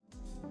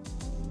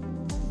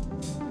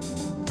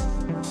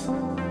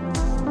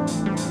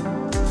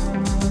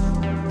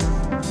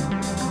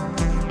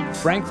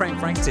Frank.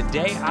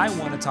 Today, I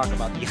want to talk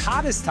about the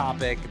hottest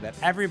topic that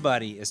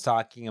everybody is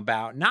talking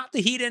about, not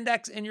the heat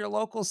index in your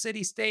local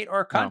city, state,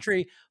 or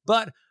country,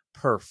 but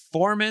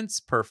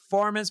performance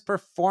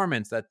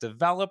that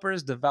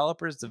developers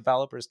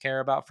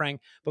care about,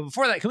 Frank. But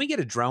before that, can we get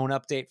a drone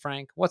update,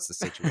 Frank? What's the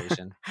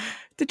situation?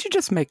 Did you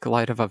just make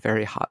light of a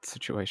very hot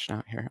situation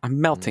out here? I'm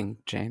melting,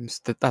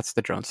 James. That's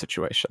the drone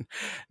situation.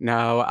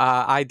 No,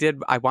 I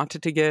did. I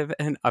wanted to give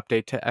an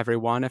update to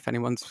everyone if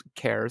anyone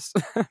cares.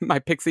 My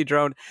Pixie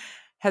drone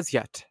has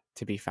yet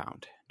to be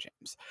found,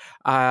 James.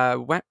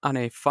 Went on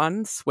a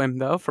fun swim,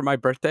 though, for my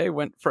birthday.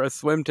 Went for a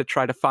swim to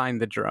try to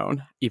find the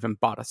drone. Even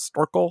bought a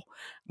snorkel.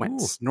 Went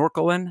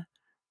snorkeling.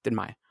 Did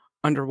my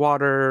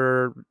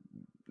underwater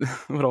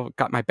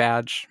got my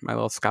badge, my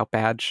little scout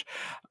badge.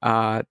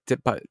 But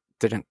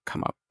didn't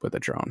come up with a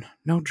drone.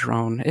 No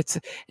drone. It's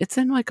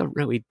in like a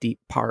really deep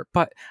part,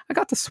 but I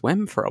got to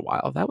swim for a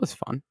while. That was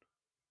fun.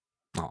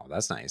 Oh,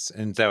 that's nice.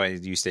 And that way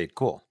you stayed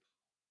cool.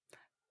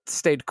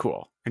 Stayed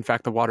cool. In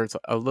fact, the water's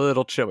a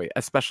little chilly,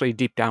 especially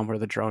deep down where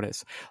the drone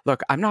is.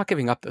 Look, I'm not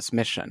giving up this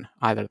mission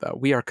either, though.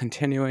 We are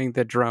continuing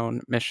the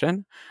drone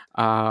mission,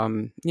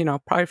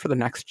 probably for the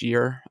next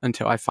year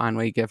until I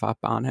finally give up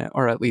on it,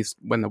 or at least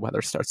when the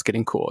weather starts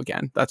getting cool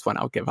again. That's when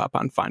I'll give up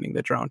on finding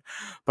the drone.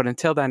 But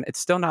until then, it's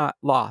still not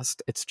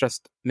lost. It's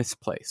just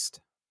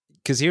misplaced.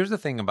 Because here's the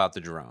thing about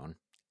the drone.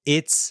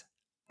 It's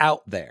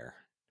out there,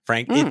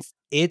 Frank.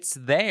 It's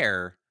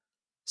there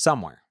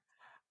somewhere.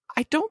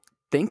 I don't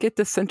think it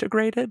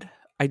disintegrated.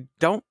 I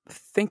don't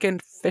think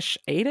fish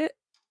ate it.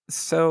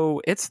 So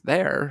it's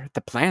there.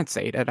 The plants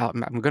ate it.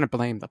 I'm going to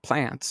blame the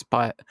plants,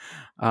 but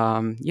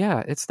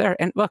it's there.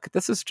 And look,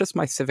 this is just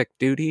my civic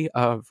duty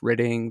of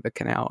ridding the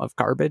canal of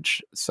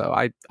garbage. So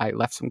I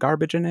left some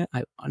garbage in it.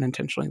 I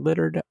unintentionally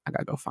littered. I got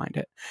to go find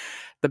it.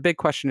 The big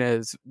question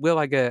is, will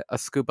I get a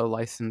scuba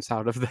license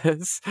out of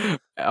this?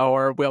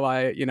 Or will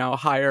I,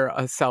 hire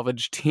a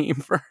salvage team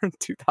for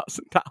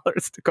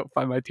 $2,000 to go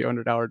find my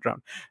 $200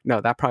 drone?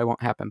 No, that probably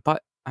won't happen.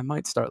 But I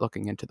might start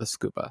looking into the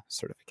scuba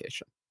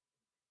certification.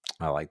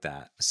 I like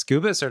that.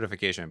 Scuba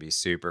certification would be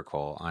super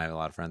cool. I have a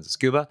lot of friends at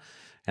scuba.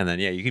 And then,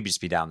 you could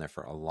just be down there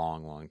for a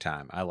long, long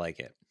time. I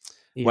like it.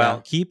 Yeah.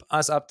 Well, keep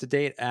us up to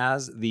date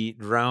as the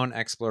drone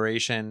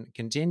exploration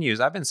continues.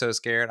 I've been so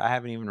scared. I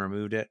haven't even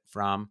removed it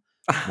from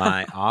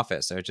my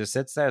office. So it just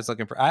sits there. It's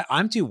looking for,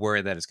 I'm too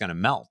worried that it's going to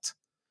melt,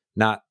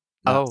 not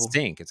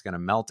stink. It's going to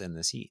melt in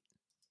this heat.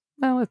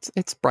 Well,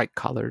 it's bright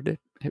colored.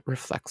 It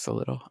reflects a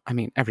little. I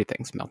mean,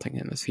 everything's melting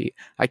in this heat.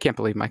 I can't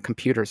believe my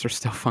computers are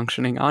still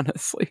functioning,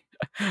 honestly.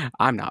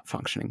 I'm not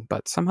functioning,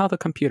 but somehow the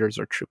computers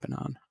are trooping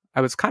on.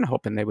 I was kind of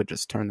hoping they would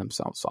just turn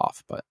themselves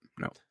off, but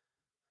no.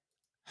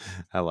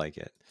 I like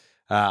it.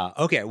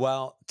 Okay,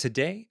 well,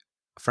 today,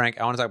 Frank,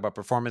 I want to talk about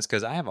performance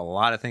because I have a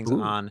lot of things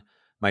on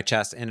my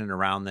chest in and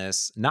around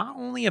this, not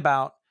only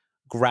about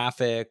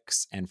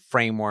graphics and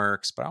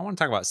frameworks, but I want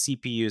to talk about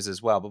CPUs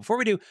as well. But before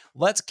we do,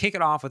 let's kick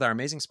it off with our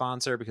amazing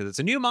sponsor because it's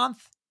a new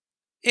month.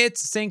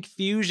 It's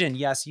Syncfusion.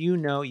 Yes, you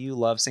know you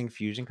love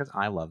Syncfusion because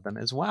I love them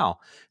as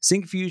well.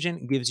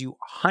 Syncfusion gives you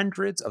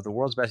hundreds of the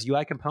world's best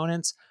UI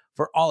components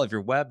for all of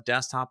your web,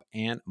 desktop,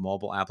 and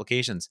mobile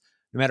applications.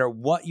 No matter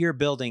what you're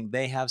building,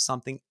 they have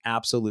something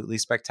absolutely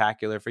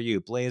spectacular for you.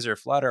 Blazor,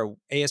 Flutter,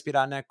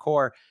 ASP.NET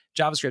Core,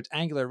 JavaScript,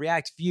 Angular,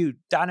 React, Vue,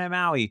 .NET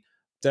MAUI.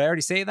 Did I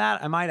already say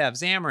that? I might have.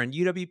 Xamarin,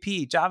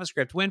 UWP,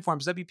 JavaScript,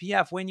 WinForms,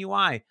 WPF,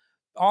 WinUI.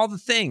 All the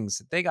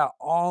things. They got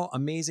all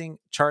amazing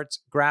charts,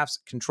 graphs,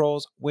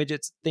 controls,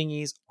 widgets,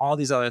 thingies, all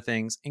these other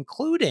things,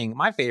 including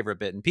my favorite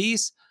bit and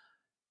piece,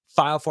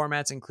 file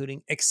formats,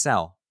 including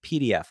Excel,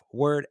 PDF,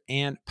 Word,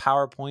 and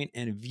PowerPoint,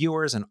 and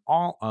viewers, and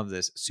all of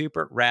this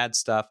super rad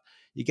stuff.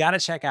 You got to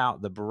check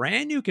out the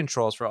brand new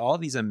controls for all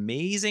these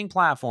amazing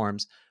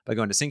platforms by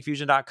going to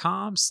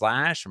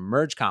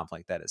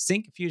syncfusion.com/mergeconflict. That is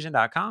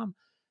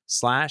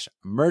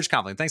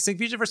syncfusion.com/mergeconflict. Thanks,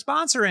 Syncfusion, for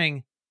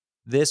sponsoring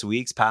this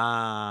week's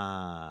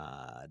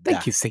pod.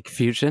 Thank you,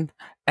 Syncfusion.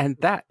 And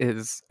that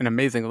is an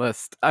amazing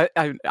list. I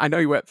know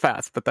you went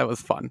fast, but that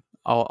was fun.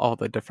 All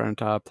the different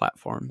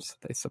platforms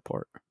they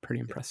support. Pretty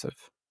impressive.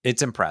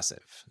 It's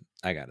impressive,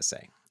 I gotta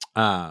say.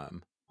 All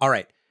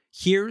right.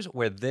 Here's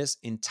where this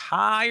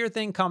entire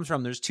thing comes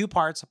from. There's two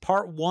parts.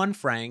 Part one,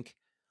 Frank,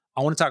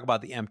 I want to talk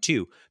about the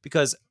M2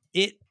 because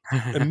it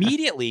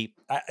immediately,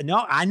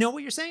 I know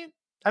what you're saying.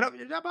 I've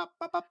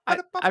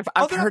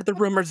heard the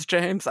rumors,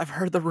 James. I've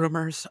heard the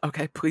rumors.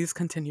 Okay, please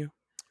continue.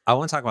 I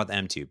want to talk about the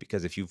M2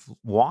 because if you've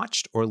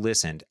watched or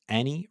listened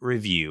any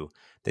review,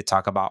 they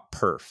talk about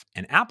perf,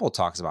 and Apple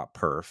talks about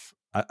perf,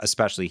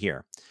 especially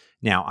here.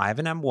 Now, I have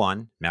an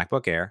M1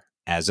 MacBook Air,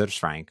 as does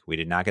Frank. We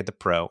did not get the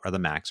Pro or the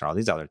Max or all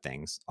these other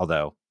things,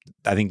 although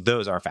I think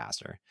those are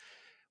faster.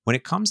 When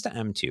it comes to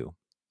M2,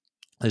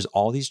 there's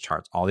all these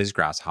charts, all these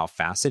graphs, how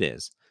fast it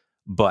is.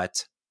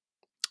 But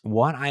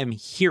what I'm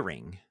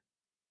hearing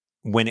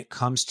when it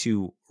comes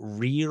to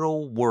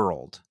real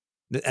world,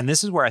 and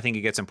this is where I think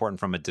it gets important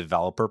from a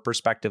developer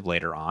perspective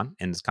later on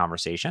in this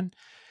conversation,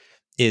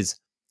 is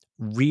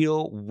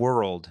real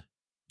world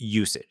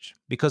usage.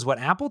 Because what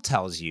Apple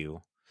tells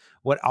you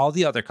what all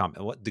the other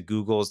companies, what the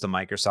Googles, the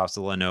Microsofts,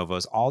 the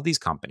Lenovo's, all these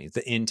companies,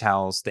 the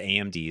Intels, the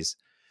AMDs,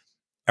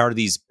 are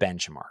these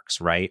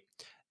benchmarks, right?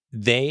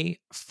 They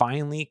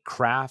finally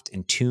craft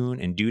and tune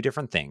and do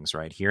different things,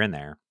 right, here and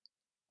there.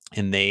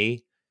 And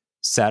they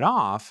set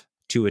off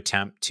to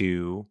attempt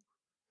to,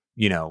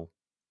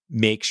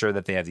 make sure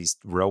that they have these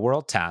real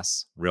world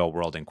tests, real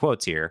world in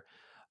quotes here,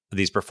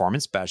 these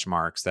performance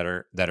benchmarks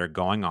that are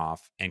going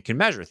off and can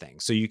measure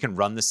things. So you can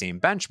run the same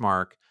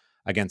benchmark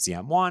against the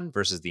M1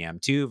 versus the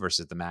M2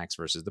 versus the Max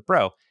versus the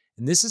Pro.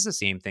 And this is the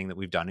same thing that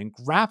we've done in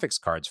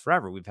graphics cards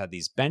forever. We've had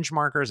these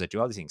benchmarkers that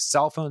do all these things.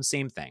 Cell phones,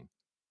 same thing.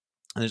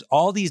 And there's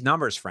all these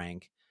numbers,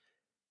 Frank.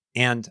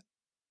 And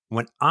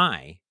when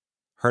I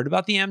heard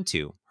about the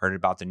M2, heard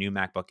about the new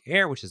MacBook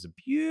Air, which is a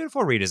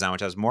beautiful redesign,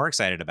 which I was more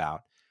excited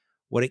about,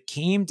 what it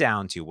came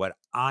down to, what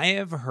I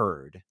have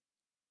heard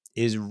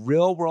is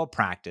real world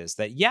practice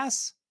that,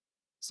 yes,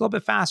 it's a little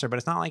bit faster, but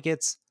it's not like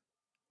it's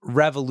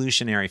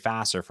revolutionary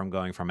faster from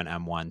going from an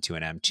M1 to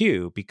an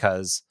M2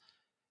 because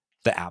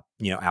the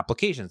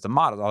applications, the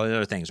models, all the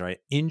other things, right?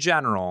 In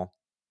general,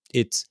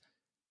 it's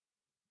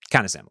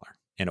kind of similar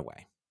in a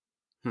way.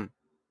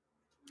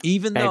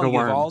 Even though you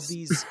have all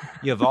these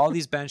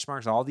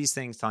benchmarks, all these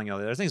things telling you all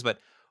the other things, but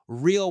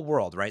real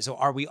world, right? So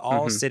are we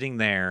all sitting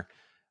there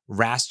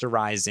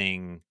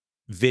rasterizing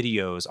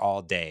videos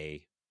all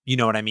day? You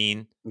know what I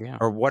mean? Yeah.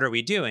 Or what are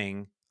we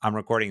doing? I'm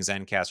recording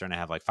Zencaster and I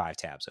have like 5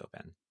 tabs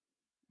open.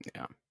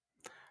 Yeah.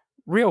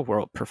 Real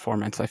world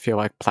performance, I feel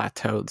like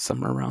plateaued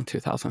somewhere around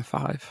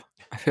 2005.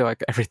 I feel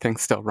like everything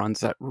still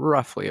runs at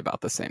roughly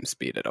about the same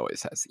speed it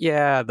always has.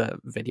 Yeah, the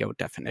video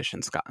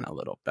definition's gotten a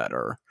little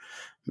better.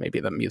 Maybe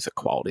the music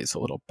quality is a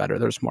little better.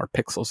 There's more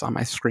pixels on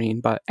my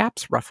screen, but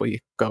apps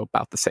roughly go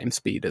about the same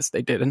speed as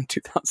they did in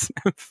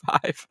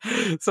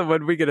 2005. So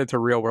when we get into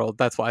real world,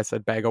 that's why I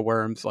said bag of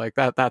worms. Like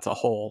that's a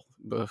whole,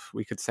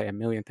 we could say a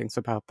million things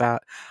about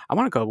that. I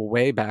want to go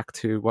way back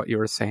to what you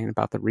were saying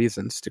about the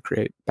reasons to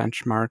create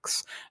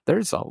benchmarks.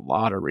 There's a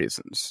lot of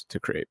reasons to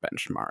create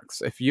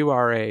benchmarks. If you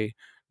are a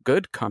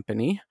good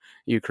company,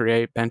 you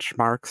create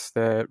benchmarks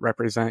that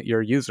represent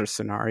your user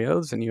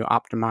scenarios and you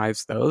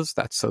optimize those.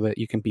 That's so that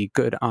you can be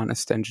good,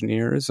 honest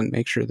engineers and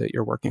make sure that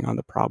you're working on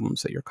the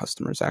problems that your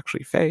customers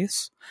actually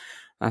face.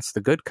 That's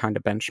the good kind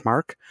of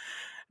benchmark.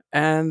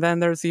 And then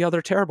there's the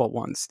other terrible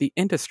ones, the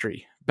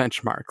industry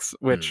benchmarks,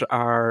 which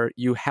are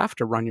you have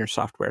to run your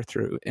software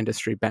through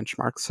industry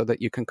benchmarks so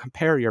that you can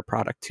compare your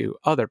product to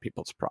other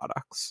people's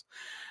products.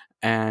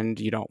 And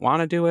you don't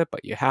want to do it,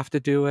 but you have to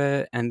do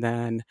it. And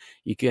then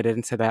you get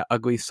into that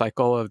ugly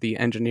cycle of the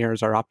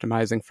engineers are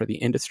optimizing for the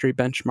industry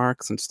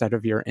benchmarks instead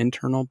of your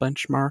internal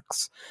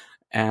benchmarks.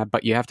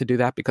 But you have to do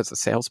that because the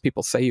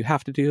salespeople say you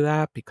have to do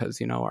that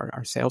because,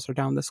 our sales are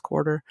down this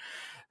quarter.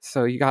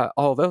 So you got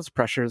all those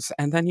pressures.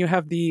 And then you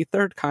have the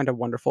third kind of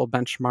wonderful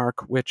benchmark,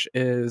 which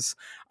is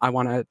I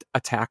want to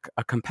attack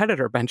a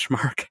competitor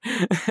benchmark.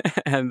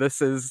 And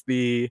this is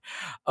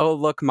oh,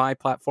 look, my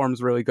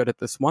platform's really good at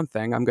this one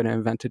thing. I'm going to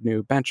invent a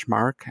new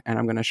benchmark and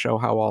I'm going to show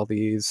how all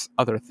these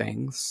other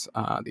things,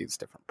 these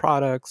different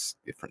products,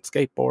 different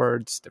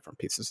skateboards, different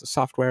pieces of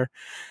software,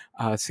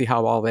 see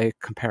how all they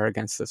compare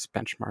against this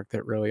benchmark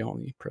that really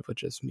only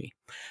privileges me.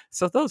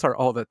 So those are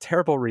all the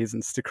terrible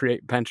reasons to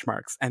create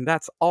benchmarks. And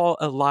that's all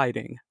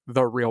eliding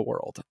the real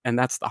world. And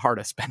that's the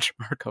hardest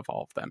benchmark of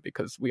all of them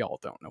because we all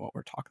don't know what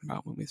we're talking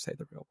about when we say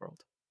the real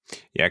world.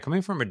 Yeah,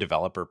 coming from a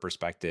developer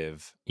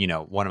perspective,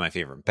 one of my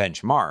favorite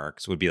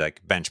benchmarks would be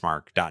like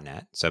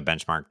benchmark.net. So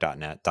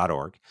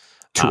benchmark.net.org.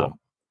 Tool.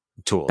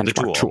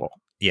 The tool.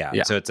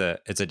 Yeah. So it's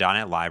a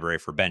 .NET library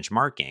for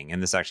benchmarking,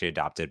 and this is actually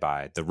adopted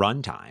by the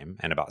Runtime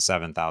and about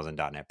 7,000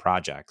 .NET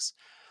projects.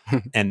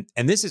 and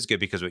this is good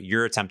because what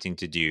you're attempting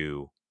to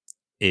do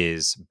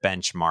is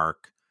benchmark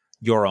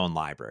your own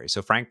library.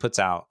 So Frank puts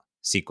out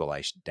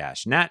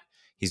SQL-NET.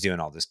 He's doing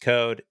all this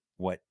code.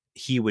 What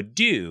he would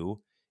do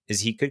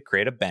is he could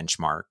create a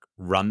benchmark,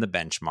 run the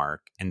benchmark,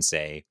 and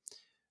say,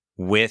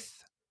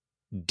 with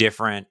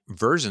different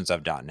versions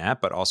of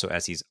 .NET, but also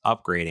as he's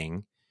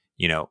upgrading,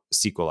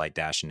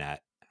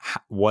 SQLite-NET,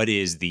 what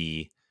is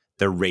the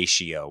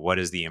ratio? What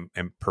is the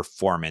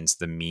performance,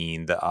 the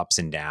mean, the ups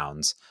and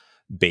downs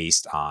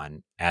based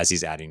on as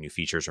he's adding new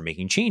features or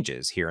making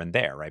changes here and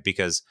there, right?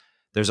 Because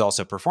there's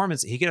also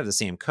performance. He could have the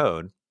same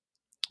code.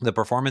 The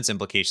performance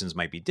implications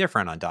might be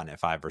different on .NET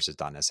 5 versus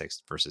 .NET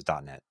 6 versus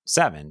 .NET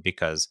 7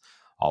 because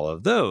all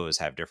of those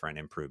have different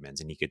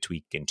improvements and he could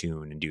tweak and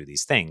tune and do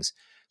these things.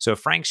 So if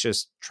Frank's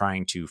just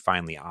trying to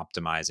finally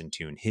optimize and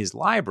tune his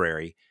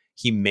library,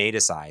 he may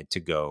decide to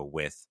go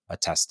with a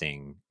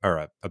testing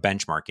or a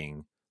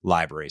benchmarking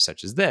library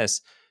such as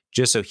this,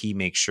 just so he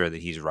makes sure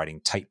that he's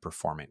writing tight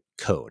performant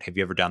code. Have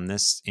you ever done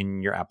this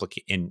in your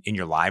in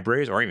your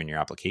libraries or even your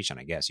application?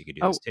 I guess you could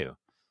do this too.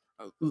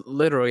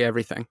 Literally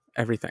everything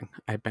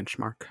I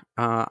benchmark.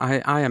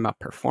 I am a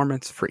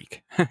performance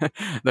freak.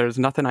 There's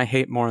nothing I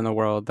hate more in the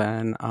world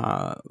than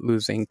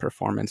losing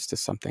performance to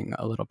something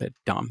a little bit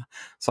dumb.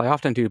 So I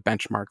often do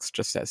benchmarks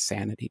just as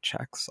sanity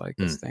checks, like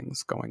is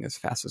things going as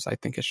fast as I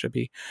think it should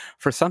be.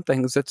 For some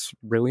things, it's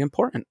really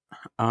important.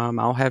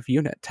 I'll have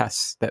unit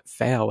tests that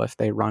fail if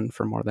they run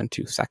for more than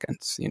 2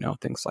 seconds,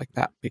 things like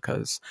that,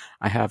 because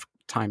I have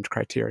timed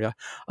criteria.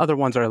 Other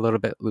ones are a little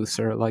bit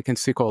looser. Like in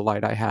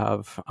SQLite, I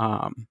have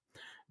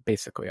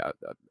basically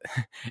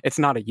it's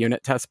not a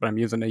unit test, but I'm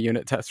using a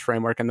unit test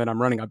framework, and then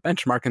I'm running a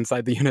benchmark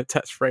inside the unit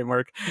test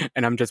framework,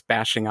 and I'm just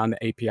bashing on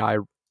the API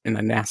in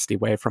a nasty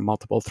way from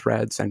multiple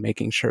threads and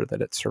making sure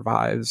that it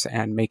survives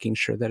and making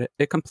sure that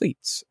it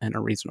completes in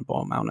a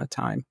reasonable amount of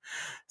time.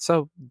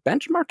 So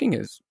benchmarking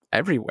is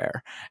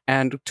everywhere,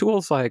 and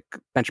tools like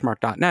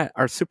benchmark.net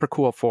are super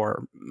cool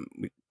for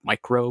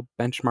micro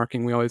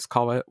benchmarking, we always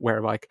call it,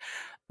 where like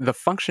the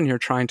function you're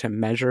trying to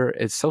measure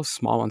is so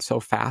small and so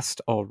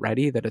fast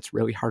already that it's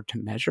really hard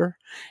to measure.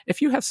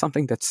 If you have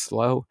something that's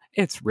slow,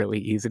 it's really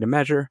easy to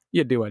measure.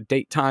 You do a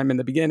date time in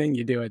the beginning,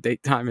 you do a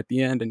date time at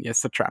the end, and you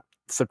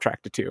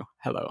subtract the two.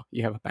 Hello,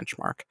 you have a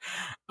benchmark.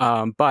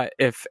 But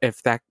if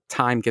that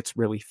time gets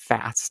really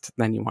fast,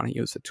 then you want to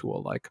use a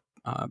tool like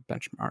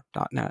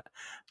benchmark.net.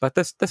 But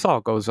this all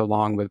goes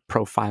along with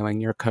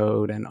profiling your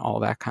code and all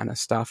that kind of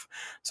stuff.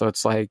 So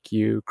it's like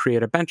you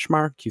create a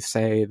benchmark, you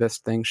say this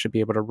thing should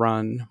be able to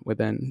run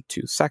within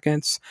 2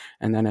 seconds,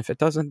 and then if it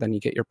doesn't, then you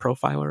get your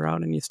profiler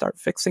out and you start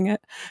fixing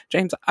it.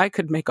 James, I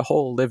could make a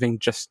whole living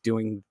just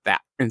doing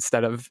that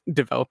instead of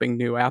developing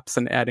new apps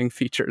and adding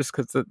features,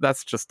 because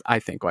that's just, I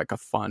think, like a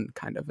fun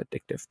kind of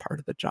addictive part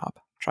of the job.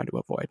 Try to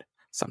avoid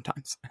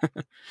sometimes.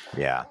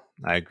 Yeah,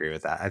 I agree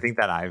with that. I think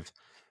that I've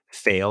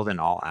failed in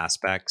all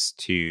aspects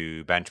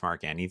to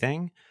benchmark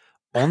anything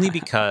only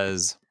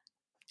because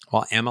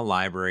while I'm a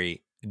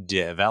library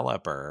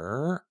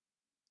developer,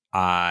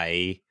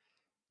 I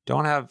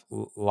don't have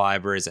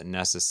libraries that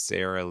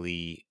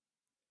necessarily.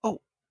 Oh,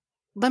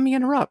 let me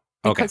interrupt,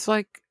 Okay. because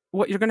like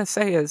what you're going to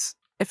say is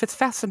if it's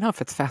fast enough,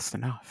 it's fast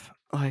enough.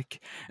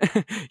 Like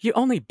you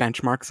only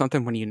benchmark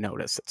something when you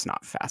notice it's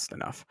not fast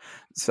enough.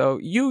 So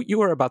you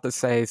were about to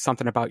say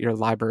something about your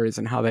libraries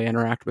and how they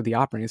interact with the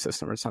operating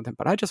system or something,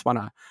 but I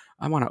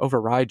want to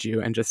override you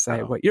and just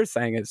say Oh, what you're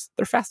saying is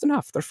they're fast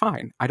enough. They're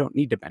fine. I don't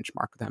need to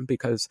benchmark them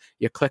because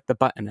you click the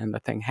button and the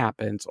thing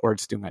happens, or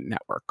it's doing a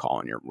network call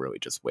and you're really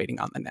just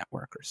waiting on the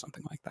network or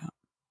something like that.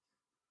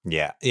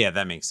 yeah. Yeah,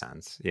 that makes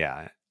sense.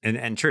 Yeah.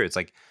 And true. It's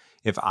like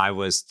if I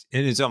was,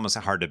 and it's almost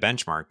hard to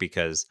benchmark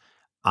because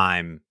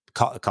I'm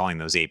calling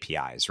those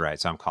APIs,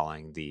 right? So I'm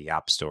calling the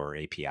App Store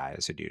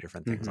APIs to do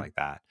different things Mm-hmm. like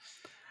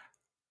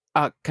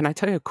that. Can I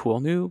tell you a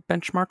cool new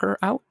benchmarker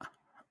out?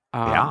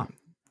 Yeah.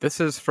 This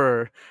is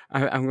for,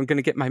 I'm going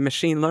to get my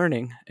machine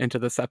learning into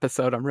this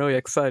episode. I'm really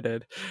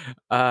excited.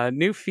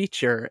 New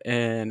feature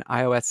in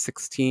iOS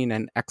 16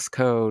 and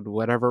Xcode,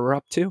 whatever we're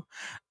up to.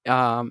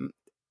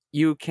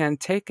 You can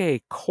take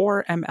a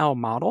Core ML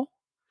model,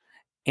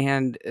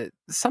 and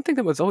something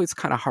that was always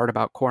kind of hard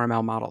about Core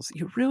ML models,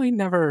 you really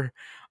never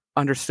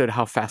understood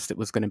how fast it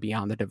was going to be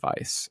on the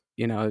device.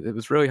 It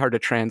was really hard to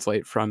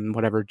translate from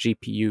whatever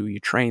GPU you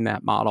train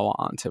that model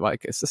on to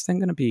like, is this thing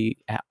going to be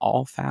at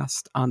all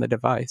fast on the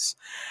device?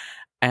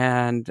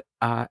 And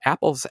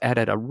Apple's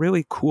added a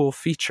really cool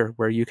feature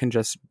where you can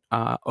just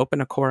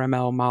open a Core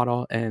ML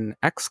model in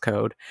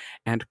Xcode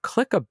and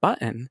click a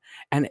button,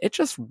 and it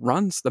just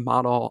runs the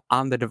model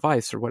on the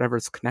device or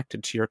whatever's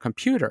connected to your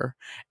computer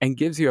and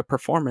gives you a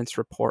performance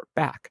report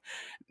back.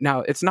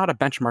 Now, it's not a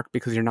benchmark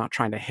because you're not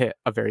trying to hit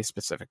a very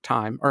specific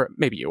time, or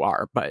maybe you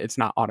are, but it's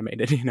not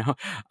automated,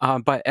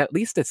 but at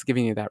least it's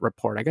giving you that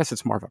report. I guess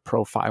it's more of a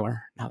profiler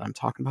now that I'm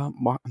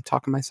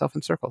talking myself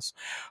in circles.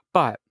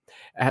 But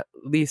at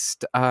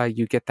least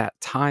you get that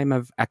time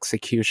of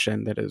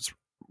execution that is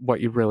what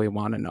you really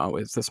want to know.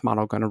 Is this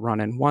model going to run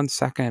in 1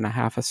 second, a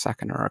half a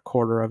second, or a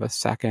quarter of a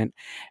second?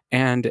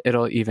 And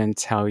it'll even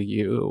tell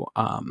you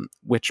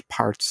which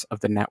parts of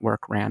the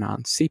network ran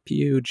on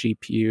CPU,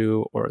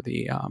 GPU, or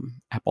the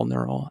Apple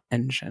Neural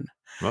Engine.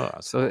 Oh,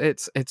 that's So cool.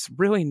 it's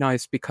really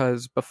nice,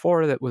 because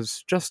before that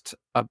was just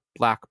a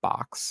black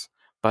box.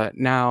 But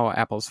now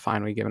Apple's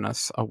finally given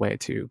us a way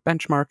to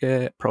benchmark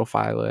it,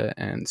 profile it,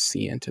 and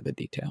see into the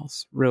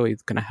details. Really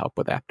going to help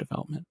with app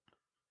development.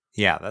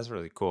 Yeah, that's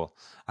really cool.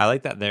 I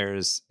like that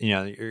there's,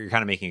 you're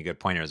kind of making a good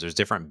point here. There's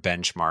different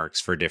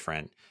benchmarks for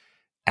different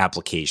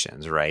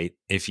applications, right?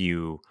 If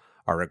you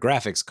are a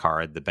graphics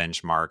card, the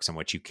benchmarks and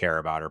what you care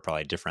about are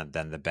probably different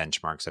than the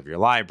benchmarks of your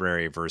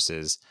library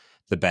versus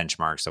the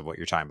benchmarks of what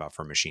you're talking about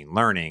for machine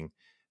learning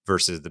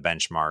versus the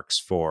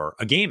benchmarks for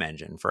a game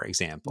engine, for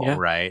example, Yeah.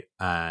 right?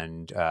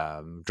 And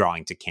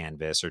drawing to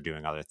canvas or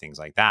doing other things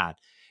like that.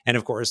 And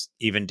of course,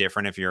 even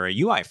different if you're a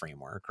UI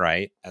framework,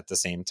 right? At the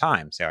same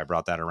time. So I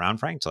brought that around,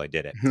 Frank, till I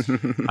did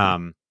it.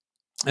 Um,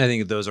 I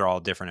think those are all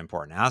different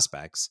important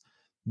aspects.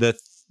 The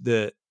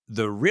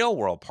the real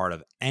world part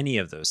of any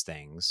of those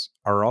things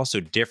are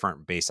also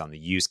different based on the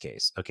use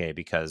case. Okay,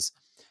 because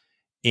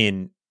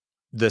in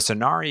the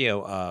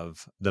scenario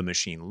of the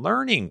machine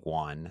learning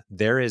one,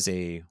 there is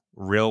a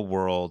real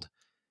world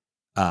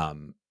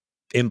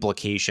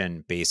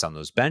implication based on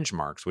those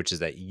benchmarks, which is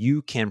that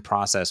you can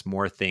process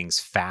more things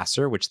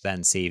faster, which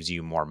then saves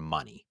you more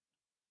money.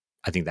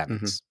 I think that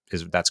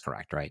that's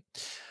correct, right?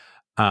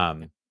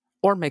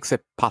 Or makes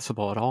it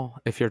possible at all.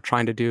 If you're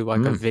trying to do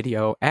like a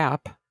video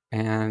app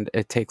and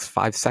it takes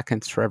 5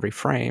 seconds for every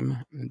frame,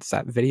 is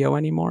that video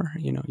anymore?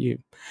 You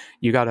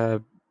got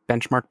to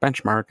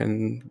benchmark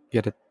and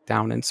get it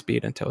down in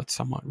speed until it's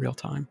somewhat real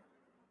time.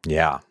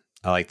 Yeah,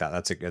 I like that.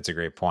 That's a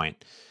great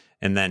point.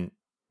 And then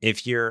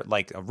if you're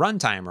like a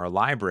runtime or a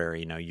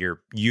library,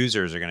 your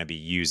users are going to be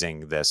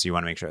using this. You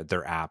want to make sure that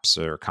their apps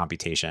or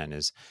computation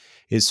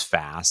is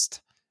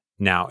fast.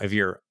 Now, if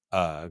you're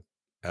a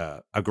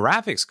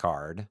graphics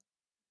card,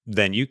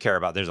 then you care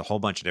about, there's a whole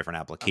bunch of different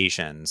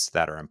applications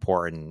that are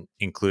important,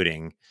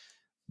 including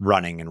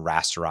running and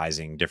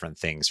rasterizing different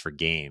things for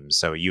games.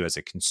 So you as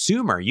a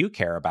consumer, you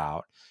care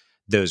about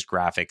those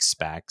graphic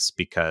specs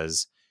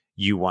because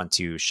you want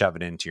to shove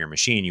it into your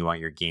machine. You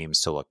want your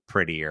games to look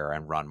prettier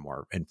and run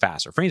more and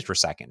faster. Frames per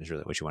second is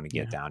really what you want to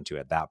get down to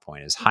at that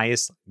point, is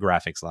highest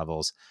graphics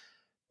levels,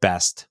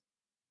 best,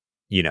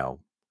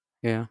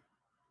 FPS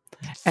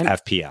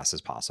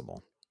as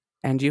possible.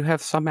 And you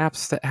have some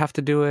apps that have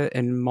to do it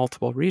in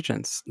multiple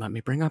regions. Let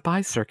me bring up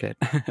iCircuit.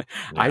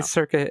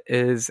 iCircuit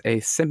is a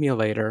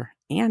simulator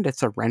and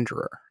it's a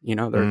renderer.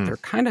 They're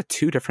kind of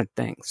two different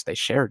things. They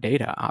share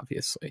data,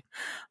 obviously.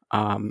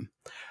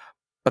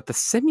 But the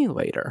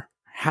simulator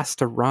has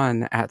to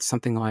run at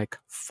something like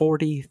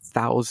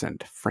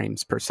 40,000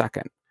 frames per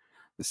second.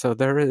 So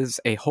there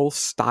is a whole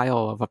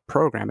style of a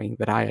programming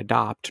that I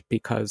adopt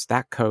because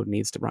that code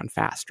needs to run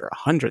faster.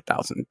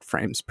 100,000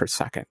 frames per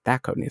second.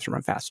 That code needs to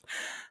run fast.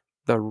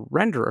 The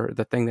renderer,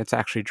 the thing that's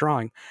actually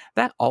drawing,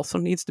 that also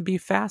needs to be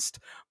fast,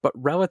 but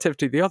relative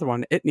to the other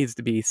one, it needs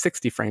to be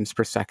 60 frames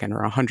per second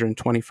or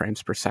 120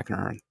 frames per second,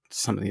 or on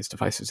some of these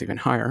devices even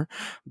higher.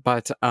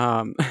 But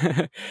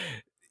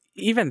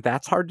even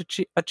that's hard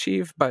to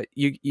achieve, but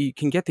you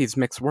can get these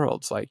mixed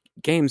worlds. Like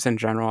games in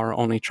general are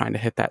only trying to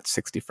hit that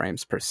 60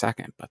 frames per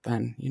second, but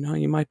then,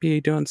 you might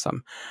be doing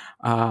some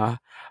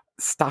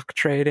stock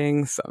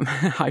trading, some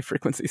high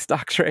frequency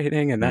stock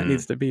trading, and that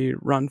needs to be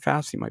run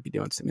fast. You might be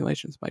doing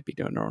simulations, might be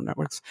doing neural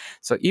networks.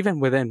 So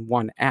even within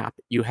one app,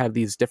 you have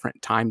these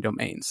different time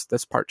domains.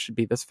 This part should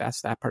be this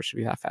fast, that part should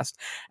be that fast.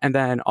 And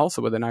then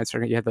also within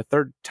iCircuit, you have the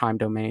third time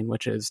domain,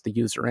 which is the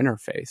user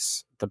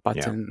interface, the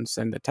buttons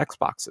and the text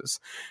boxes.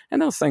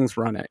 And those things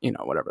run at,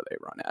 whatever they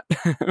run at,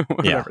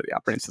 whatever the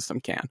operating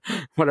system can,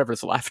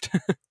 whatever's left.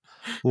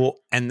 Well,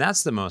 and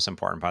that's the most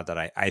important part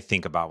that I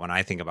think about when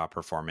I think about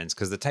performance,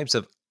 because the types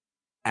of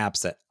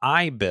apps that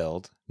I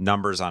build,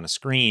 numbers on a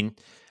screen,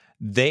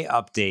 they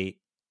update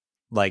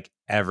like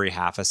every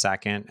half a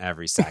second,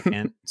 every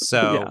second.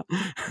 So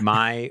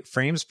my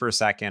frames per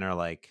second are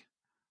like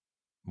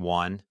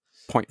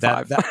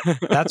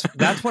 0.5.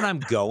 That's what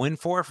I'm going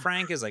for,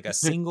 Frank, is like a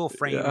single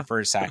frame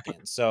per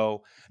second.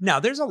 So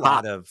now there's a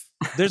lot of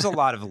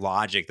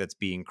logic that's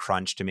being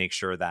crunched to make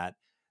sure that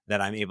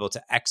I'm able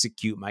to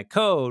execute my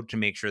code to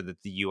make sure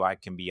that the UI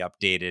can be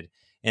updated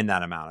in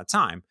that amount of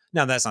time.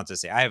 Now, that's not to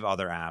say I have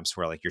other apps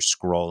where like you're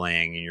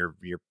scrolling and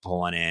you're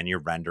pulling in, you're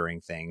rendering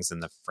things,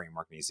 and the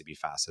framework needs to be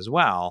fast as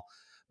well.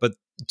 But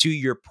to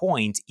your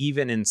point,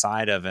 even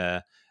inside of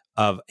a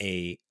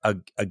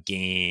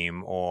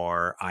game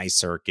or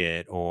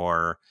iCircuit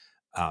or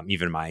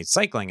even my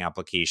cycling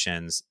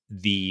applications,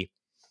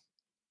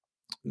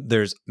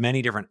 there's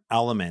many different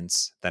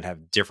elements that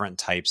have different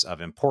types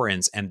of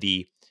importance, and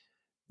the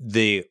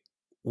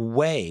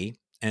way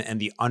and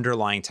the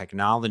underlying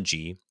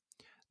technology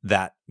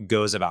that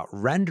goes about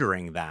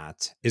rendering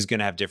that is going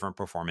to have different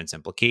performance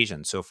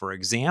implications. So, for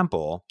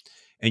example,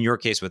 in your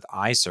case with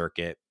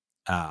iCircuit,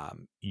 are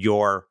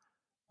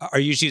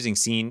you just using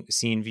Scene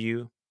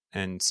View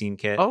and Scene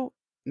Kit? Oh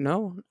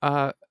no.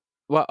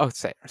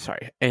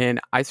 Sorry. In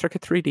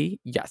iCircuit 3D,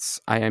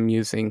 yes, I am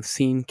using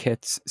Scene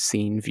Kit's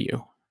Scene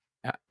View.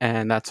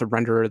 And that's a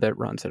renderer that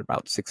runs at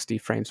about 60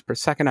 frames per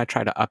second. I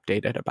try to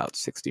update it about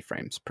 60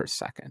 frames per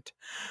second.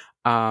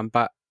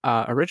 But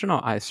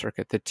original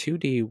iCircuit, the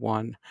 2D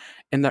one,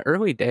 in the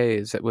early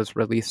days, it was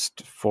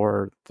released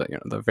for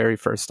the very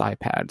first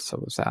iPad. So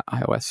it was at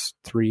iOS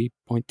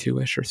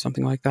 3.2-ish or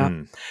something like that.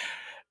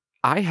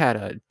 I had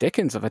a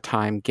dickens of a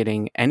time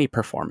getting any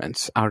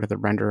performance out of the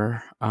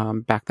renderer.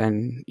 Back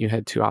then, you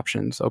had two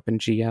options,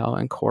 OpenGL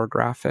and Core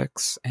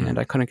Graphics, and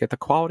I couldn't get the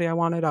quality I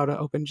wanted out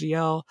of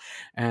OpenGL,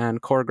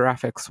 and Core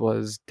Graphics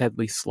was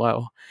deadly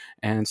slow.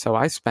 And so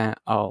I spent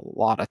a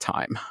lot of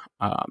time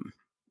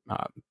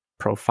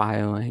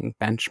profiling,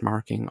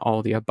 benchmarking,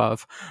 all the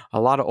above. A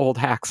lot of old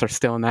hacks are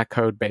still in that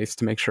code base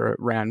to make sure it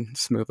ran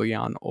smoothly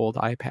on old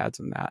iPads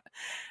and that.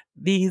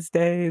 These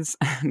days,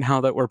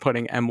 now that we're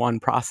putting M1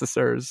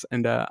 processors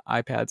into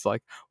iPads,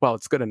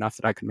 it's good enough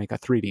that I can make a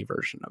 3D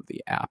version of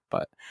the app.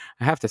 But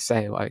I have to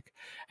say,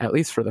 at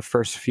least for the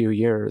first few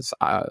years,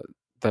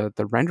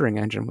 the rendering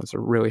engine was a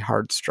really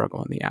hard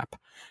struggle in the app.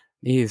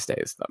 These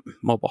days, the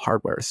mobile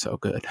hardware is so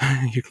good.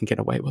 You can get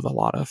away with a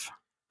lot of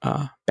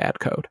bad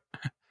code.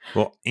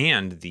 Well,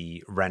 and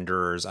the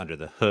renderers under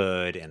the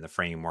hood and the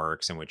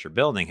frameworks in which you're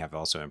building have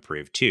also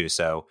improved too.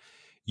 So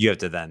you have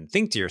to then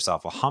think to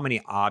yourself, well, how many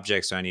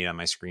objects do I need on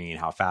my screen?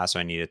 How fast do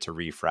I need it to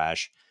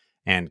refresh?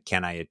 And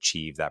can I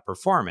achieve that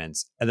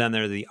performance? And then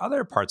there are the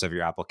other parts of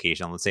your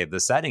application, let's say the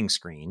settings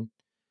screen,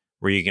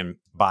 where you can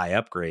buy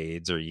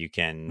upgrades or you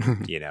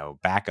can,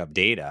 back up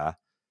data.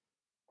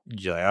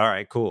 You're like, all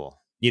right,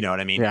 cool. You know what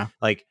I mean? Yeah.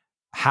 Like,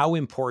 how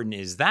important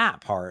is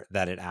that part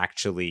that it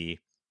actually,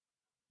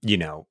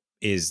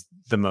 is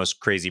the most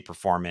crazy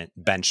performant,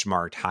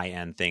 benchmarked, high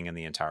end thing in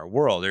the entire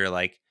world? Or you're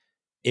like,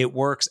 it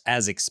works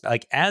as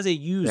like as a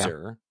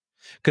user,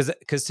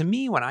 because to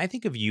me, when I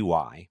think of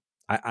UI,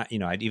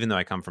 even though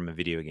I come from a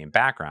video game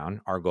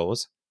background, our goal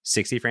is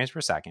 60 frames per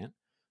second.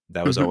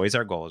 That was always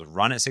our goal: is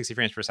run at 60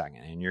 frames per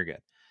second, and you're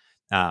good.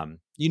 And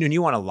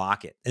you want to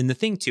lock it. And the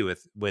thing too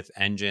with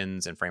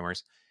engines and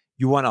frameworks,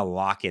 you want to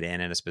lock it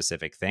in a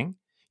specific thing.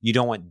 You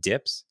don't want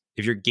dips.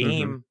 If your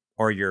game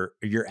or your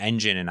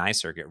engine in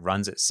iCircuit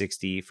runs at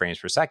 60 frames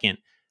per second,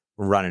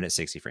 run it at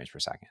 60 frames per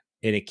second,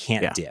 and it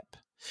can't dip.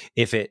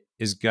 If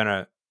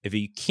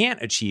you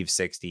can't achieve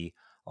 60,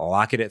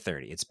 lock it at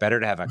 30. It's better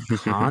to have a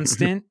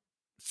constant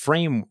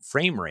frame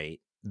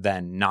rate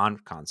than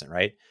non-constant,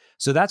 right?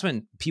 So that's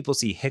when people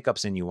see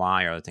hiccups in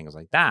UI or other things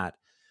like that.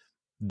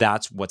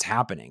 That's what's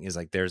happening, is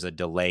like there's a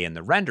delay in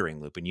the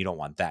rendering loop, and you don't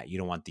want that. You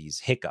don't want these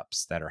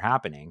hiccups that are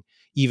happening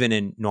even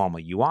in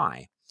normal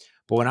UI.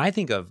 But when I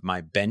think of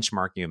my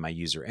benchmarking of my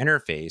user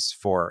interface,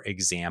 for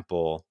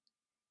example,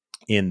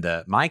 in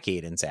the My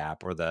Cadence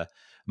app or the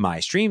My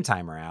Stream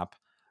Timer app,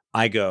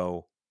 I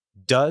go,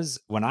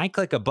 when I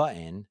click a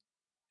button,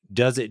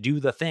 does it do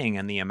the thing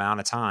in the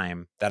amount of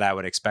time that I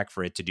would expect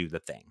for it to do the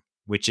thing,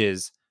 which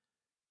is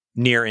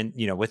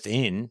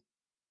within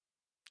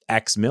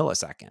X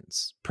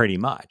milliseconds, pretty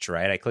much,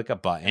 right? I click a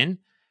button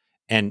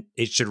and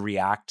it should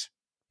react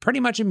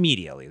pretty much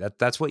immediately.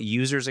 That's what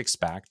users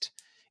expect,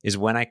 is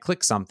when I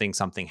click something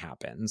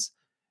happens.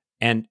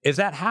 And if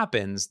that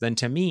happens, then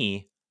to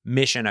me,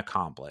 mission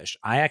accomplished.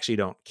 I actually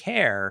don't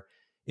care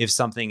if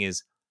something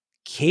is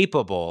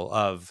capable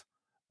of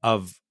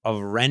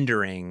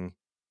rendering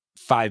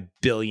 5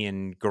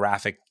 billion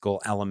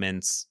graphical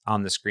elements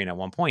on the screen at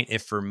one point.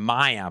 If for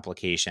my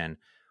application,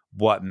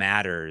 what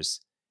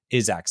matters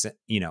is X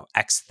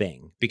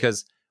thing.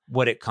 Because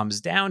what it comes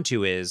down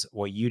to is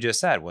what you just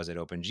said. Was it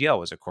OpenGL?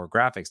 Was it Core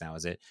Graphics? Now,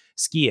 is it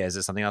Skia? Is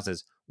it something else?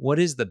 Is what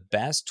is the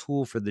best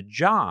tool for the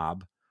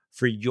job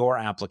for your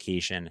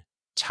application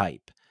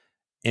type?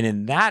 And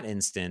in that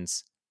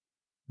instance,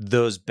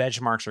 those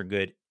benchmarks are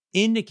good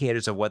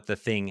indicators of what the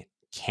thing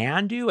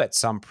can do at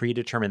some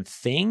predetermined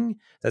thing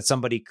that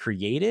somebody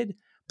created,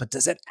 but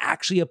does it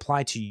actually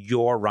apply to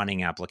your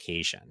running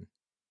application?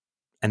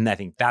 And I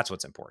think that's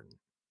what's important.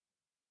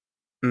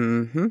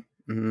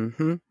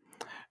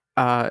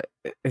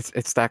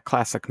 It's that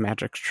classic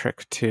magic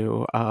trick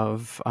too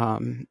of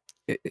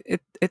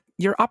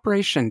your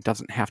operation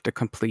doesn't have to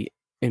complete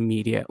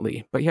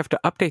immediately, but you have to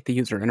update the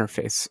user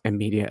interface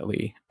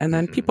immediately, and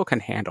then people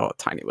can handle a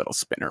tiny little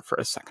spinner for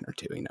a second or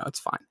two. It's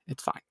fine.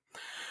 It's fine.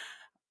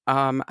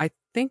 I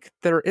think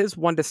there is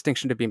one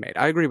distinction to be made.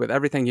 I agree with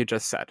everything you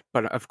just said,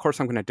 but of course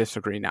I'm going to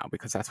disagree now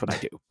because that's what I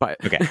do. But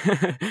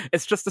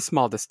it's just a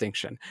small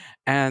distinction,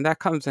 and that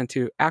comes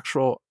into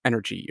actual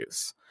energy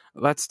use.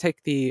 Let's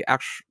take the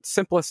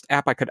simplest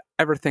app I could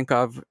ever think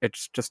of.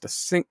 It's just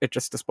it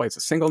just displays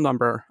a single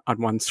number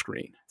on one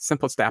screen.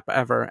 Simplest app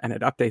ever, and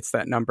it updates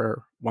that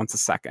number once a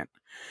second.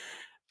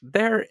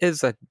 There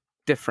is a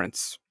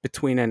difference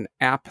between an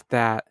app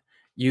that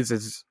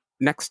uses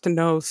next to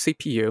no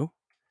CPU,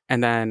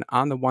 and then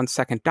on the 1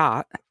 second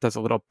dot does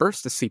a little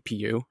burst of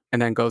CPU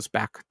and then goes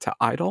back to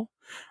idle,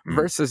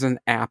 versus an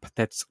app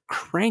that's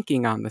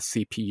cranking on the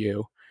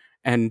CPU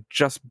and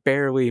just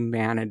barely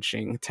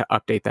managing to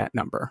update that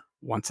number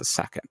once a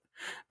second.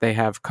 They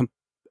have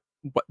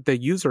the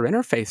user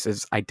interface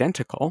is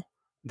identical.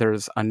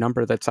 There's a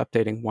number that's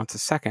updating once a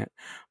second,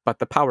 but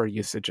the power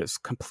usage is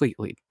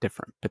completely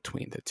different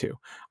between the two.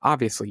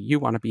 Obviously, you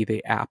want to be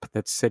the app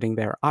that's sitting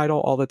there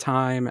idle all the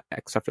time,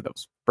 except for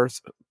those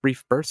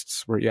brief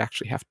bursts where you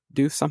actually have to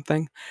do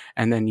something,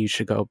 and then you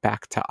should go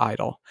back to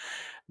idle.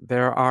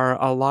 There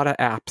are a lot of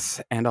apps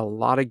and a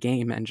lot of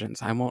game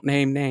engines. I won't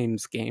name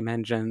names, game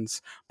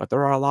engines, but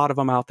there are a lot of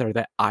them out there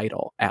that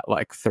idle at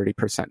like 30%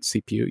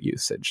 CPU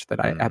usage that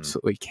I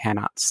absolutely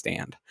cannot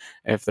stand.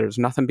 If there's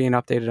nothing being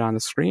updated on the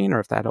screen, or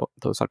if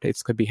those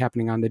updates could be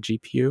happening on the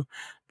GPU,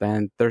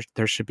 then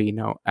there should be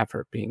no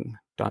effort being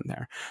done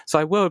there. So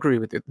I will agree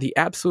with you. The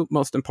absolute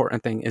most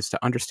important thing is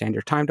to understand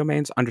your time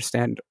domains,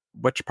 understand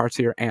which parts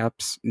of your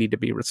apps need to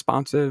be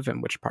responsive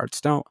and which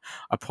parts don't,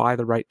 apply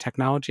the right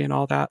technology and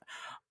all that.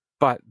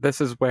 But this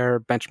is where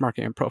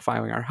benchmarking and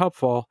profiling are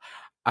helpful.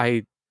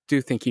 I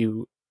do think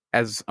you,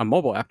 as a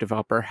mobile app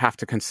developer, have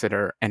to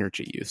consider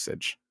energy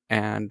usage.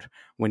 And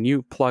when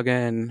you plug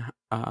in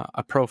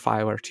a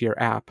profiler to your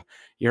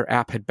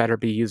app had better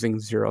be using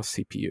 0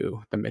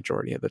 CPU the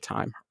majority of the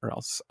time, or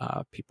else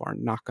people are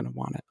not going to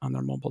want it on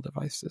their mobile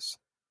devices.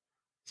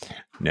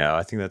 No,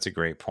 I think that's a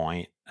great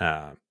point.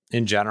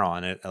 In general,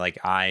 and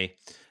I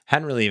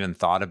hadn't really even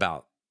thought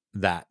about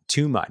that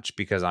too much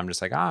because I'm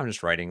just like, I'm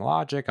just writing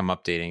logic, I'm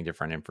updating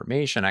different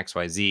information, X,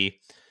 Y, Z,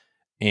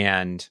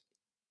 and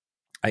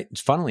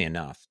funnily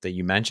enough that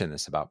you mentioned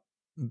this about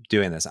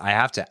doing this, I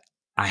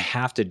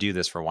have to do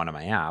this for one of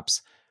my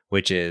apps,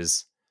 which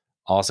is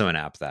also an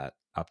app that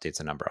updates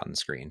a number on the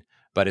screen,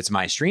 but it's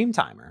my stream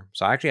timer.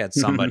 So I actually had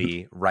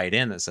somebody write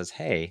in that says,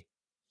 hey,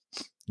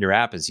 your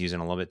app is using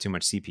a little bit too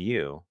much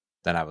CPU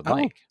than I would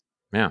like.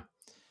 Yeah.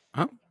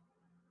 Oh,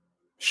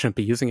 shouldn't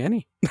be using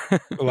any.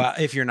 Well,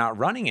 if you're not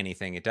running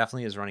anything, it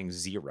definitely is running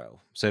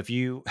 0. So if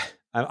you,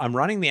 I'm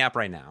running the app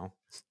right now,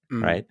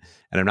 right?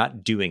 And I'm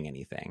not doing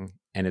anything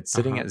and it's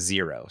sitting at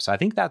 0. So I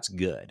think that's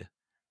good.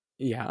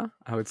 Yeah,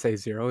 I would say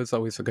 0 is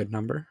always a good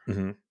number.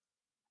 Mm-hmm.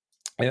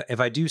 If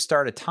I do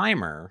start a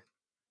timer,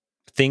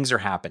 things are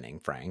happening,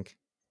 Frank.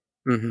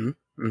 And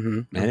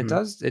it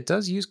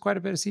does use quite a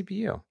bit of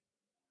CPU.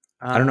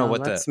 I don't know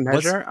what let's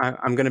measure.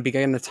 I'm going to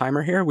begin the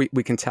timer here.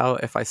 We can tell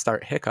if I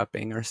start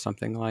hiccuping or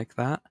something like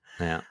that.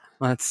 Yeah.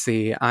 Let's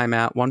see. I'm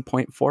at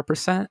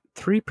 1.4%,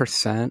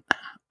 3%.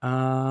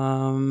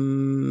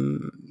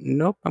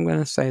 Nope. I'm going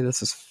to say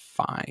this is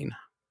fine.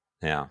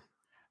 Yeah.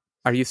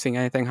 Are you seeing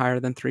anything higher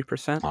than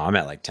 3%? Oh, I'm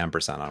at like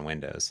 10% on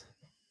Windows.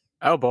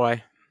 Oh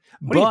boy.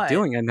 What are you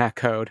doing in that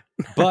code?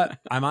 But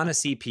I'm on a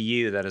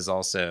CPU that is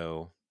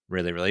also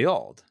really, really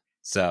old.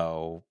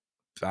 So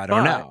I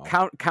don't know.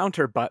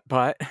 Counter, but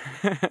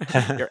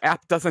your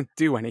app doesn't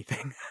do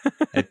anything.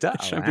 It does.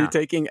 It shouldn't be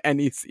taking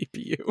any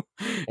CPU.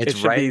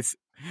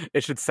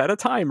 It should set a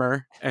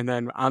timer, and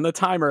then on the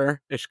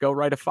timer, it should go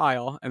write a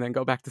file and then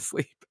go back to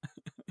sleep.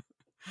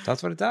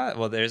 That's what it does.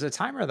 Well, there's a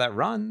timer that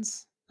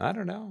runs. I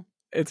don't know.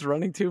 It's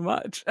running too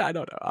much. I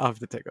don't know. I'll have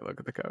to take a look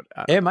at the code.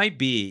 It might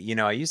be,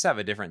 I used to have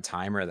a different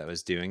timer that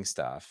was doing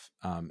stuff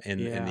in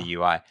the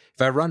UI.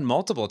 If I run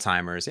multiple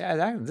timers,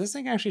 this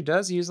thing actually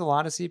does use a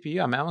lot of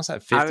CPU. I'm almost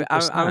at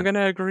 50%. I'm going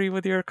to agree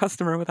with your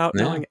customer without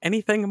knowing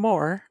anything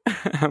more.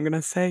 I'm going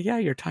to say,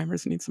 your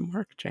timers need some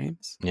work,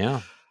 James. Yeah.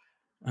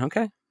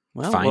 Okay.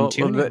 Well,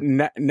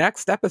 fine-tuning.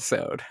 Next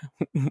episode,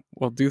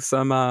 we'll do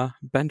some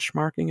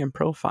benchmarking and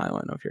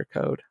profiling of your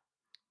code.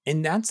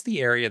 And that's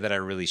the area that I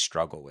really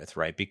struggle with,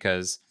 right?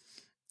 Because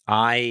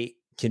I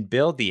can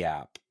build the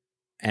app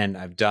and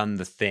I've done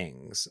the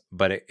things,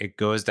 but it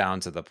goes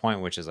down to the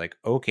point, which is like,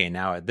 okay,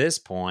 now at this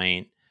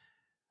point,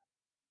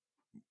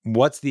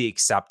 what's the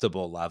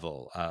acceptable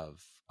level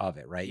of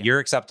it, right? Yeah. Your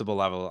acceptable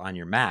level on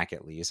your Mac,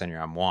 at least, on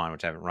your M1,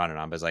 which I haven't run it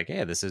on, but it's like,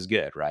 hey, this is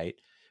good, right?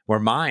 Where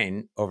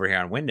mine over here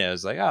on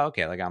Windows, like, oh,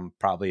 okay, like I'm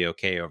probably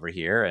okay over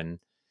here. And,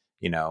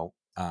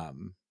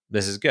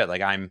 this is good.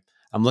 Like I'm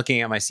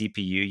looking at my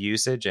CPU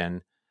usage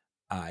and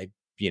I'm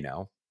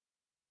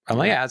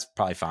like, yeah, it's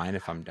probably fine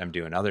if I'm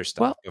doing other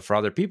stuff. Well, but for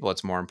other people,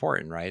 it's more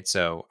important, right?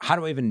 So how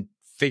do I even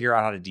figure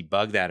out how to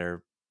debug that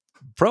or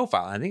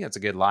profile? I think that's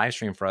a good live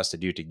stream for us to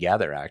do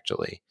together,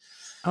 actually.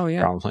 Oh,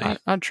 yeah.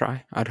 I'd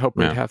try. I'd hope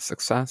we'd have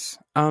success.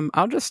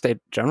 I'll just state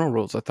general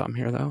rules of thumb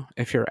here, though.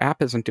 If your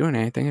app isn't doing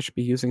anything, it should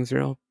be using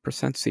 0%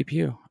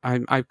 CPU.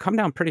 I've come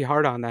down pretty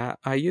hard on that.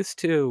 I used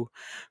to,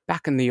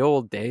 back in the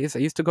old days, I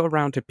used to go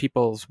around to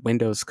people's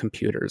Windows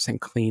computers and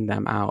clean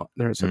them out.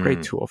 There's a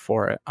great tool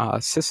for it.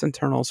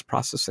 Sysinternals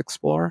Process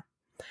Explorer.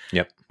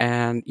 Yep.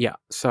 And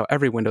so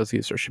every Windows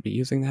user should be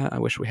using that. I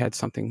wish we had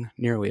something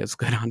nearly as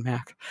good on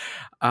Mac.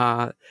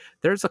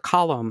 There's a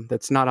column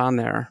that's not on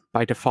there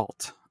by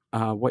default.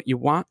 What you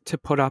want to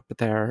put up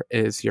there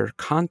is your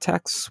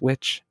context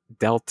switch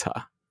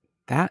delta.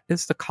 That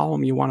is the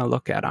column you want to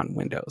look at on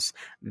Windows.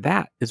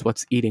 That is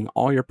what's eating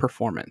all your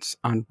performance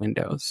on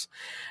Windows.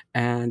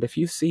 And if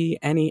you see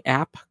any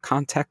app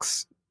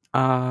context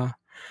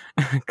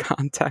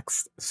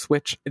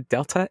switch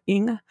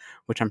delta-ing,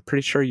 which I'm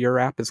pretty sure your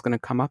app is going to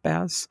come up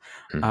as,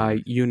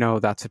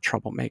 that's a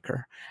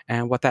troublemaker.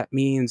 And what that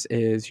means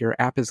is your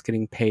app is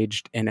getting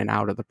paged in and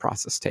out of the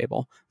process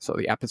table. So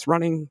the app is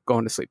running,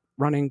 going to sleep,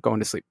 running, going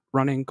to sleep,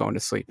 running, going to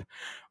sleep.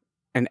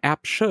 An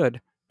app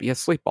should be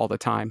asleep all the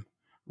time.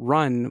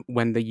 Run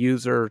when the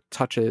user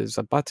touches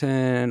a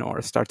button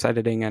or starts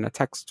editing in a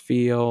text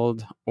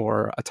field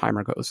or a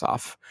timer goes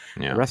off.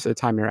 The rest of the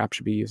time, your app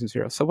should be using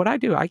 0. So what I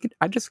do, I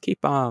just keep,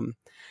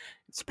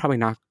 it's probably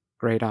not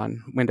great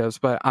on Windows,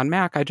 but on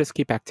Mac, I just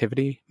keep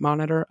Activity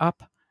Monitor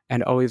up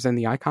and always in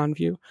the icon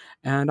view.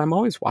 And I'm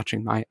always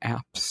watching my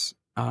apps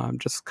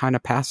just kind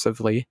of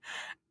passively.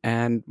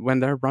 And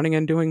when they're running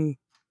and doing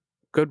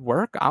good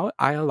work,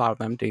 I allow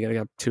them to get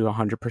up to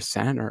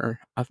 100% or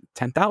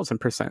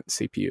 10,000%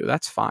 CPU.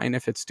 That's fine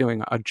if it's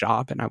doing a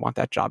job and I want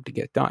that job to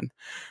get done.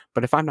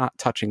 But if I'm not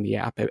touching the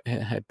app, it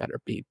had better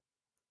be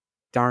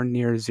darn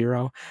near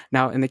 0.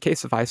 Now, in the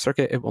case of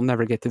iCircuit, it will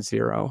never get to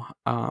 0.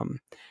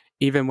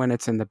 Even when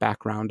it's in the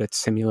background, it's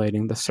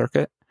simulating the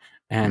circuit,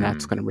 and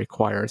that's going to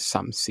require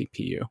some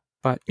CPU.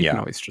 But you can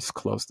always just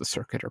close the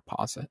circuit or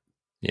pause it.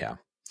 Yeah.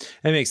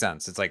 It makes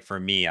sense. It's like for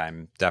me,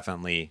 I'm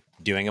definitely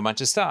doing a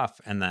bunch of stuff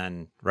and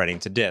then writing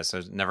to disk. So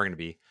it's never going to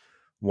be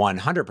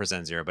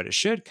 100% zero, but it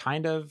should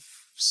kind of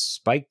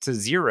spike to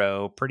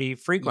zero pretty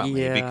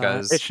frequently Yeah, it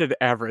because should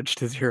average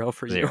to 0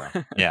 for you. zero.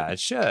 Yeah, it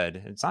should.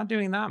 It's not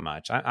doing that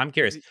much. I'm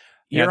curious. Yeah, I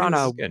You're think on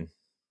this a is good.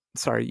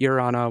 sorry,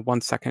 you're on a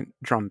 1-second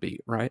drum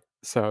beat, right?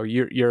 So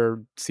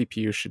your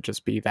CPU should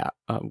just be that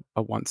a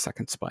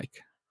 1-second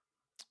spike,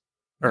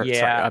 or sorry,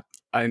 Yeah.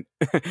 an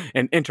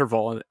an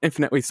interval, an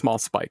infinitely small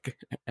spike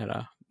at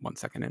a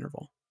 1-second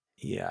interval.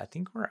 Yeah, I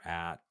think we're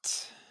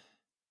at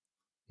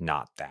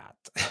not that.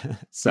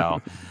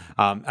 So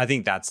I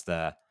think that's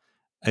the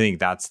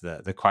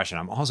question.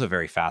 I'm also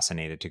very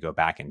fascinated to go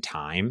back in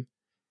time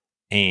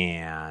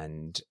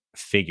and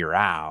figure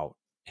out,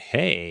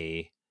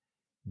 hey,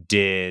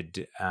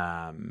 did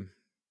I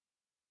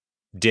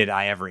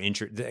ever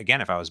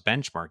again, if I was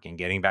benchmarking,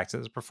 getting back to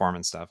this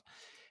performance stuff,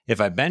 if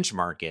I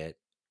benchmark it,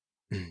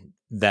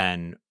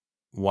 then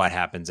what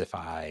happens if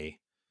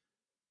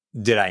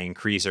did I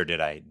increase or did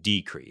I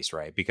decrease,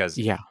 right? Because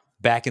Yeah.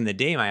 back in the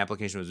day, my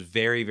application was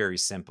very, very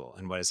simple.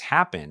 And what has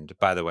happened,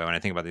 by the way, when I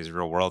think about these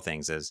real world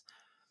things, is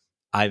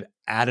I've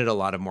added a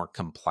lot of more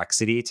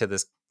complexity to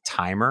this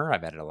timer.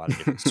 I've added a lot of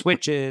different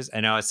switches. I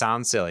know it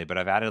sounds silly, but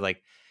I've added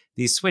like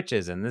these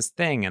switches and this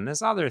thing and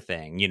this other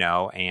thing,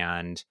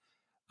 and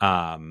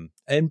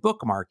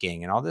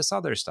bookmarking and all this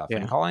other stuff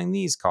and Yeah. calling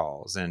these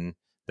calls. And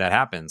that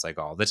happens like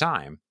all the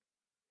time.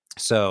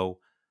 So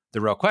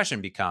the real question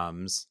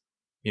becomes,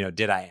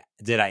 did I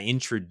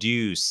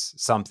introduce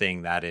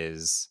something that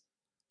is,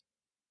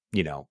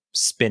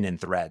 spinning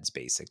threads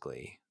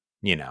basically,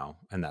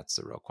 and that's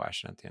the real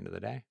question at the end of the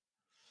day.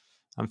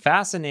 I'm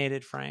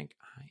fascinated, Frank.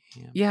 I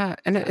am. Yeah,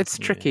 and it's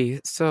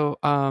tricky. So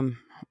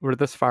we're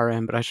this far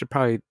in, but I should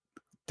probably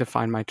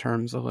define my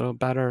terms a little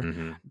better.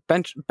 Mm-hmm.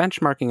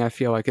 Benchmarking, I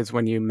feel like, is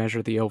when you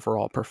measure the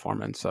overall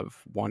performance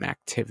of one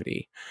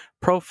activity.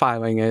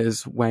 Profiling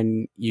is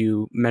when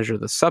you measure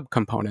the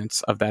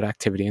subcomponents of that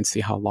activity and see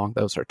how long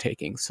those are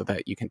taking so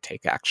that you can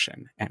take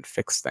action and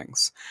fix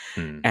things.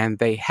 And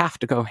they have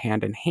to go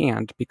hand in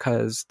hand,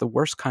 because the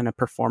worst kind of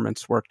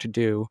performance work to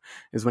do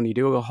is when you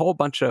do a whole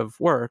bunch of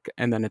work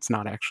and then it's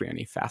not actually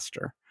any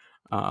faster.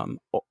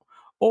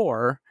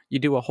 Or you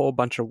do a whole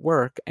bunch of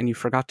work and you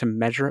forgot to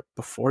measure it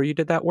before you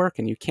did that work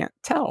and you can't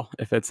tell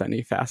if it's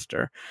any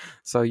faster.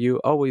 So you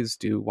always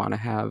do want to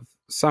have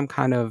some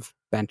kind of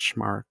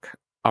benchmark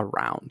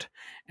around.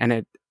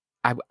 And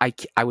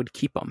I would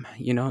keep them,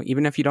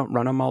 even if you don't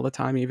run them all the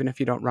time, even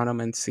if you don't run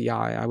them in CI,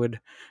 I would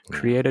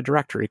create a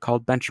directory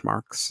called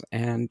benchmarks.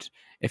 And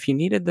if you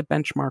needed the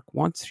benchmark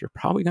once, you're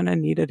probably going to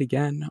need it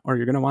again, or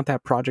you're going to want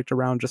that project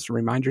around just to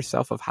remind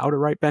yourself of how to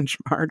write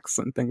benchmarks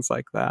and things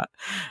like that.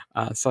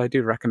 So I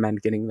do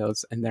recommend getting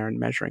those in there and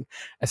measuring,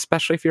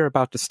 especially if you're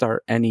about to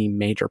start any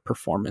major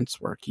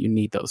performance work. You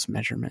need those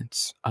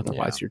measurements.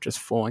 Otherwise, you're just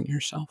fooling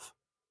yourself.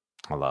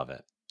 I love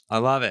it. I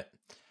love it.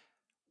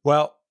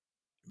 Well,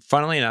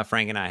 funnily enough,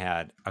 Frank and I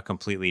had a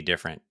completely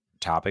different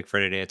topic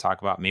for today to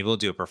talk about. Maybe we'll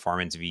do a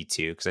performance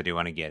V2 because I do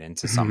want to get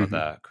into some of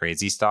the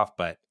crazy stuff.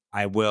 But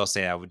I will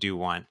say I do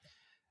want.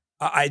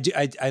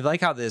 I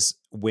like how this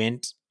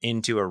went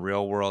into a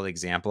real world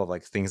example of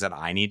like things that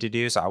I need to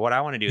do. So what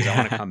I want to do is I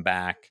want to come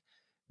back,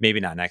 maybe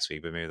not next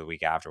week, but maybe the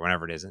week after,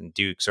 whenever it is, and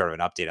do sort of an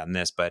update on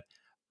this. But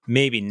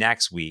maybe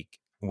next week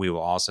we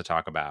will also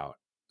talk about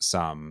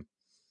some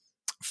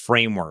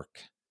framework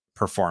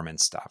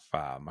performance stuff.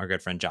 Our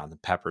good friend Jonathan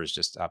Peppers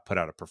just put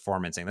out a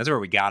performance thing. That's where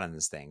we got in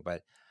this thing.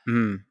 But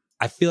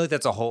I feel like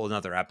that's a whole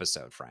another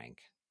episode, Frank.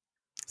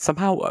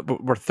 Somehow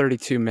we're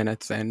 32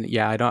 minutes in.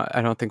 Yeah, I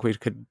don't think we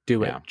could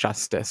do it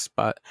justice,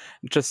 but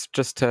just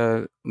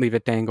to leave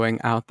it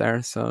dangling out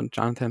there. So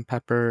Jonathan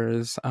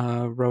Peppers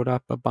wrote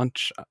up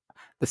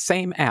the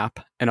same app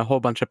in a whole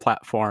bunch of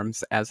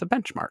platforms as a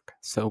benchmark.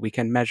 So we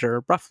can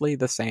measure roughly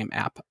the same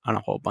app on a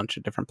whole bunch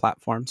of different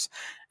platforms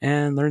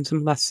and learn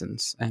some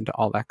lessons and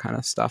all that kind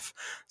of stuff.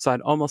 So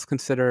I'd almost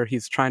consider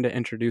he's trying to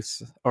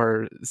introduce,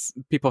 or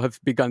people have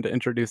begun to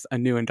introduce, a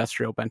new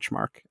industrial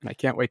benchmark. And I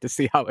can't wait to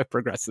see how it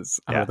progresses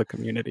out of the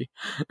community.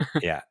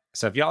 Yeah.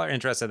 So if y'all are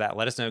interested in that,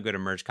 let us know. Go to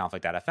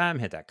mergeconflict.fm,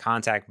 hit that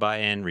contact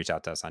button, reach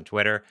out to us on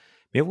Twitter.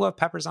 Maybe we'll have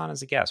Peppers on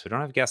as a guest. We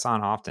don't have guests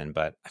on often,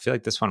 but I feel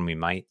like this one we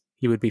might.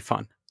 He would be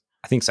fun.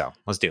 I think so.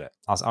 Let's do it.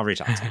 I'll reach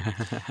out to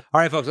him.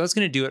 All right, folks, that's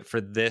going to do it for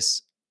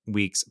this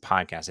week's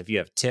podcast. If you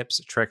have tips,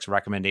 tricks,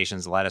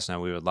 recommendations, let us know.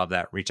 We would love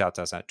that. Reach out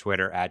to us at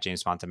Twitter, at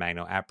James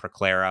Montemagno, at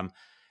Proclarum,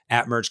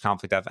 at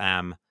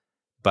MergeConflict.fm.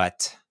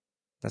 But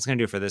that's going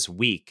to do it for this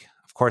week.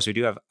 Of course, we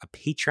do have a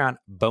Patreon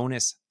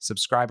bonus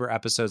subscriber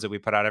episodes that we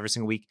put out every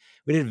single week.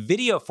 We did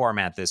video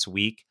format this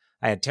week.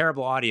 I had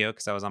terrible audio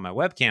because I was on my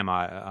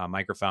webcam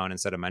microphone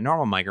instead of my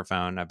normal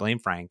microphone. I blame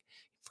Frank.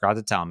 Forgot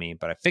to tell me,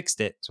 but I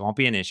fixed it, so it won't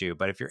be an issue.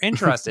 But if you're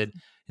interested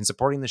in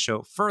supporting the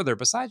show further,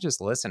 besides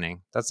just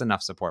listening, that's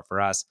enough support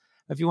for us.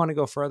 If you want to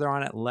go further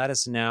on it, let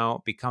us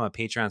know. Become a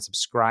Patreon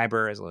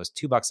subscriber as low as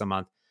 $2 a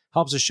month.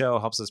 Helps the show,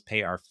 helps us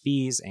pay our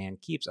fees, and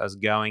keeps us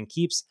going.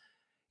 Keeps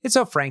it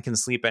so Frank can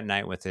sleep at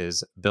night with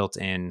his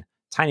built-in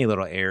tiny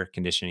little air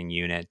conditioning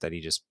unit that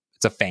it's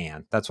a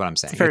fan. That's what I'm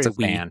saying. It's a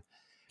fan.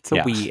 It's a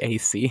Wii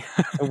AC.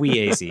 A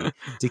Wii AC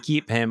to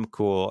keep him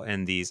cool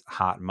in these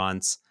hot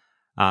months.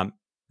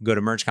 Go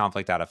to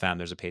mergeconflict.fm.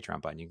 There's a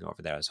Patreon button. You can go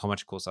over there. There's a whole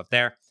bunch of cool stuff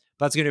there.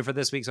 But that's going to do it for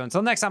this week. So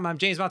until next time, I'm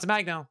James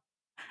Montemagno.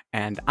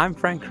 And I'm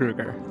Frank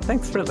Krueger.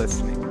 Thanks for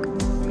listening.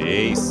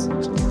 Peace.